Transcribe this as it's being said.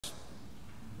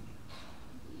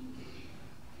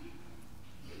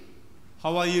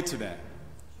How are you today?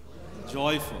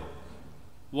 Joyful.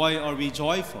 Why are we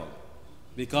joyful?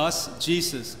 Because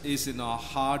Jesus is in our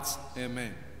hearts.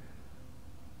 Amen.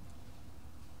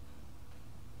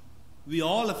 We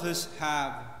all of us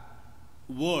have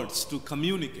words to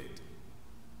communicate.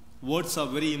 Words are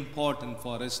very important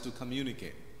for us to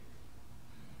communicate.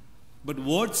 But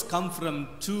words come from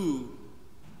two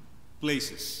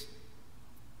places.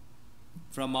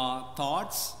 From our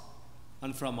thoughts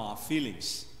and from our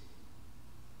feelings.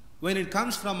 When it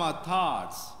comes from our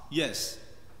thoughts, yes,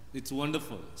 it's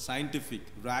wonderful, scientific,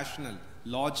 rational,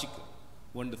 logical,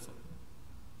 wonderful.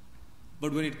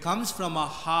 But when it comes from our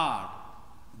heart,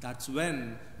 that's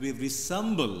when we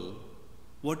resemble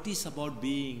what is about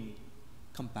being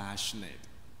compassionate.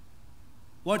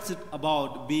 What's it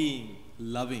about being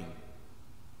loving,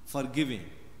 forgiving,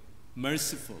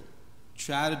 merciful,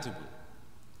 charitable?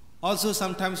 Also,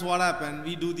 sometimes what happens,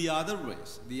 we do the other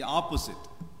ways, the opposite.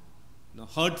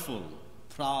 Hurtful,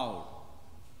 proud,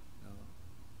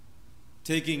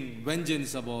 taking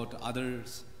vengeance about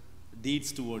others'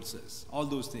 deeds towards us, all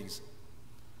those things.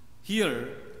 Here,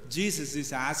 Jesus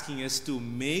is asking us to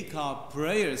make our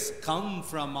prayers come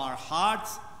from our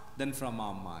hearts than from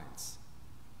our minds.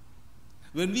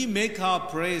 When we make our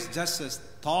prayers just as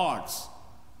thoughts,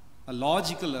 a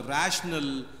logical, a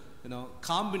rational,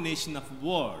 combination of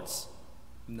words,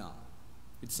 no.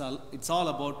 It's all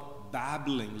about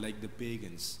babbling like the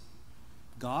pagans.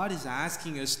 God is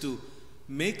asking us to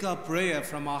make our prayer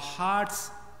from our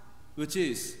hearts, which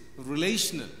is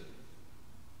relational,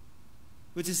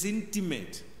 which is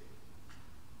intimate,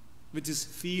 which is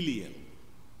filial.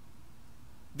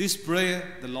 This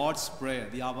prayer, the Lord's Prayer,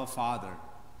 the Our Father,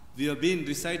 we have been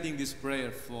reciting this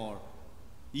prayer for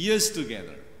years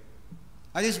together.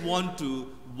 I just want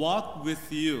to walk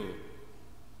with you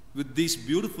with this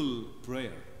beautiful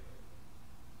prayer.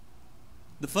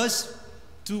 The first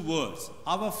two words,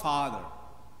 Our Father.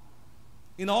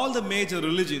 In all the major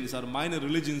religions or minor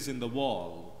religions in the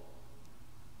world,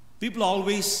 people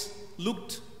always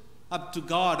looked up to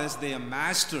God as their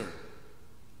master,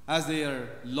 as their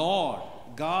Lord,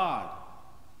 God,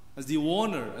 as the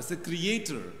owner, as the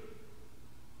creator.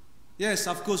 Yes,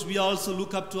 of course, we also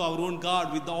look up to our own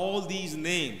God with all these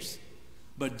names.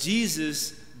 But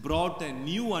Jesus brought a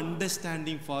new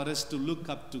understanding for us to look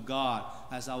up to God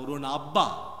as our own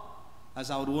Abba, as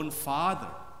our own Father.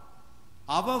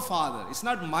 Our Father. It's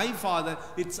not my Father,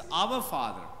 it's our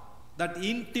Father. That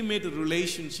intimate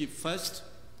relationship first,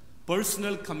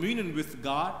 personal communion with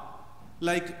God,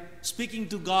 like speaking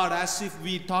to God as if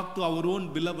we talk to our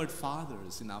own beloved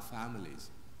fathers in our families.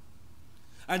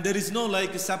 And there is no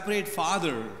like a separate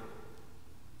Father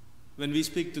when we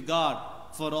speak to God.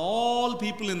 For all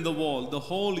people in the world, the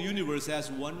whole universe has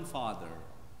one Father.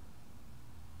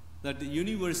 That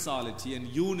universality and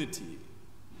unity.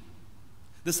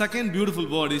 The second beautiful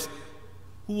word is,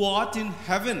 who art in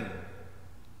heaven.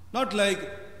 Not like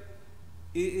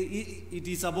it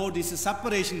is about this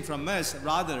separation from us,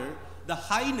 rather the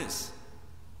highness,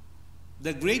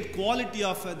 the great quality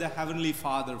of the Heavenly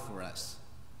Father for us.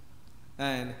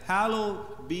 And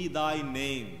hallowed be thy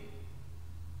name.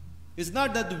 It's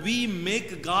not that we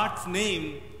make God's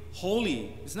name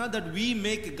holy. It's not that we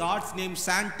make God's name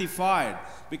sanctified,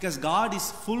 because God is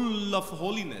full of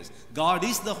holiness. God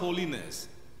is the holiness.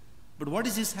 But what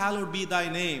is this hallowed be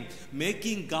thy name?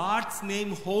 Making God's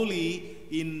name holy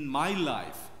in my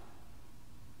life.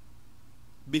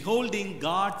 Beholding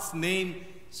God's name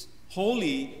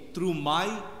holy through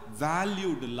my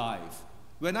valued life.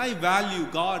 When I value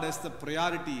God as the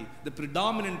priority, the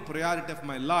predominant priority of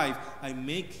my life, I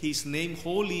make His name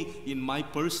holy in my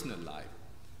personal life.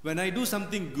 When I do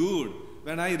something good,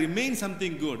 when I remain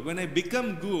something good, when I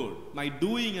become good, my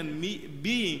doing and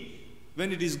being,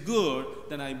 when it is good,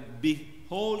 then I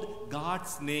behold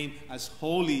God's name as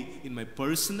holy in my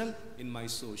personal, in my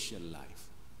social life.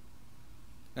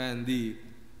 And the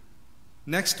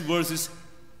next verse is,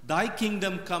 thy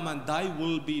kingdom come and thy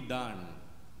will be done.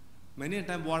 Many a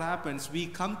time what happens, we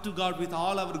come to God with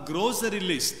all our grocery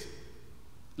list.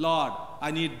 Lord,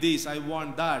 I need this, I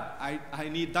want that, I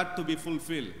need that to be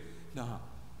fulfilled. No.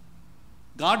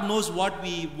 God knows what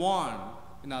we want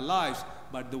in our lives,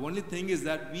 but the only thing is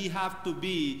that we have to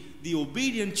be the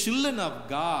obedient children of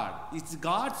God. It's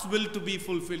God's will to be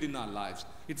fulfilled in our lives.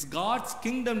 It's God's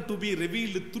kingdom to be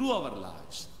revealed through our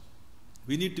lives.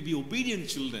 We need to be obedient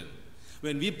children.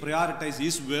 When we prioritize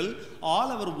His will,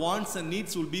 all our wants and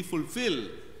needs will be fulfilled.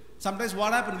 Sometimes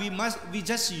what happens, we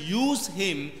just use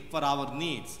Him for our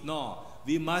needs. No,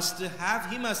 we must have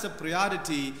Him as a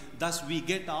priority, thus we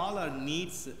get all our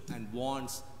needs and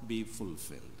wants be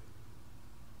fulfilled.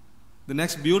 The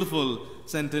next beautiful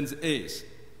sentence is,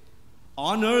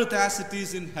 on earth as it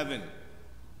is in heaven.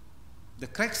 The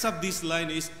crux of this line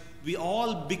is, we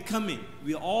all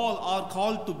are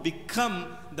called to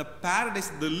become the paradise,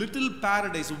 the little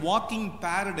paradise, walking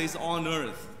paradise on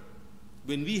earth.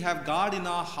 When we have God in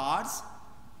our hearts,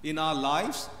 in our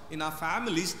lives, in our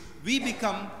families, we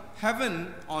become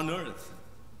heaven on earth.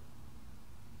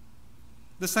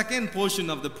 The second portion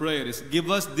of the prayer is,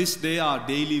 give us this day our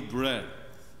daily bread.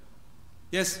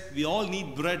 Yes, we all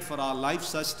need bread for our life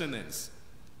sustenance.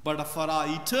 But for our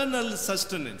eternal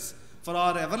sustenance, for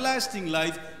our everlasting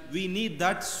life, we need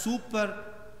that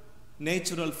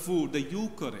supernatural food, the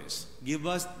Eucharist. Give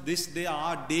us this day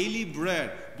our daily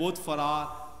bread, both for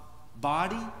our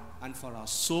body and for our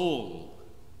soul.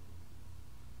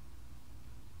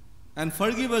 And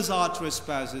forgive us our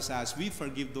trespasses as we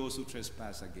forgive those who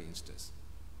trespass against us.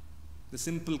 The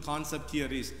simple concept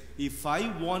here is, if I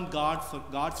want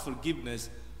God's forgiveness,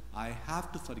 I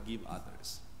have to forgive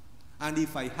others. And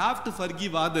if I have to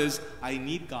forgive others, I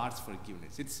need God's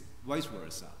forgiveness. It's vice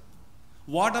versa.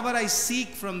 Whatever I seek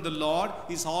from the Lord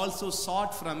is also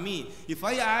sought from me. If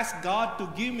I ask God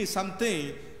to give me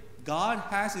something, God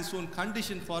has His own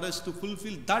condition for us to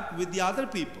fulfill that with the other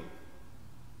people.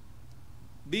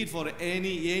 Be it for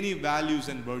any values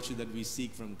and virtue that we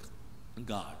seek from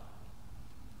God.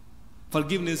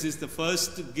 Forgiveness is the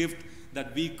first gift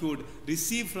that we could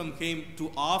receive from Him to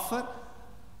offer,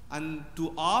 and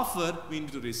to offer, we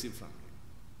need to receive from Him.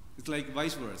 It's like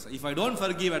vice versa. If I don't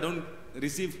forgive, I don't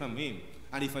receive from Him.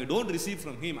 And if I don't receive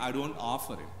from Him, I don't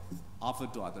offer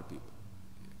to other people.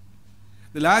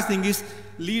 The last thing is,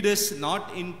 lead us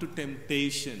not into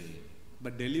temptation,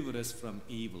 but deliver us from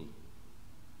evil.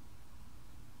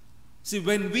 See,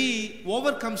 when we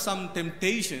overcome some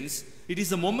temptations, it is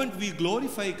the moment we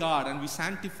glorify God and we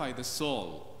sanctify the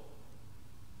soul.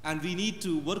 And we need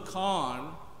to work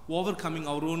on overcoming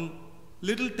our own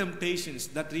little temptations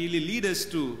that really lead us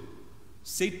to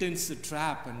Satan's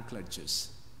trap and clutches,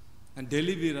 and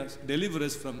deliver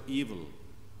us from evil.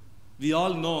 We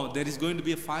all know there is going to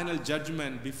be a final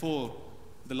judgment before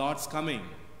the Lord's coming.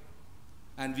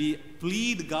 And we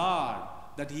plead God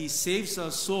that He saves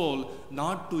our soul,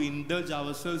 not to indulge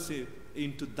ourselves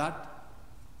into that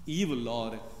evil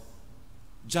or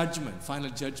judgment, final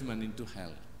judgment into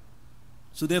hell.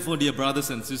 So therefore, dear brothers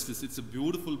and sisters, it's a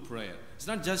beautiful prayer. It's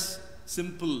not just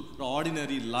simple or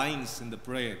ordinary lines in the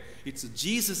prayer. It's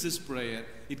Jesus' prayer.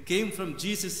 It came from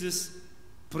Jesus'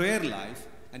 prayer life,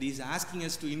 and He's asking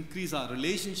us to increase our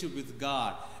relationship with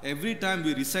God. Every time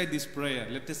we recite this prayer,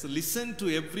 let us listen to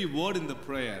every word in the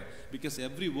prayer, because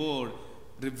every word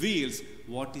reveals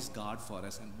what is God for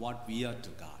us and what we are to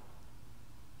God.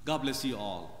 God bless you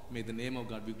all. May the name of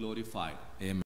God be glorified. Amen.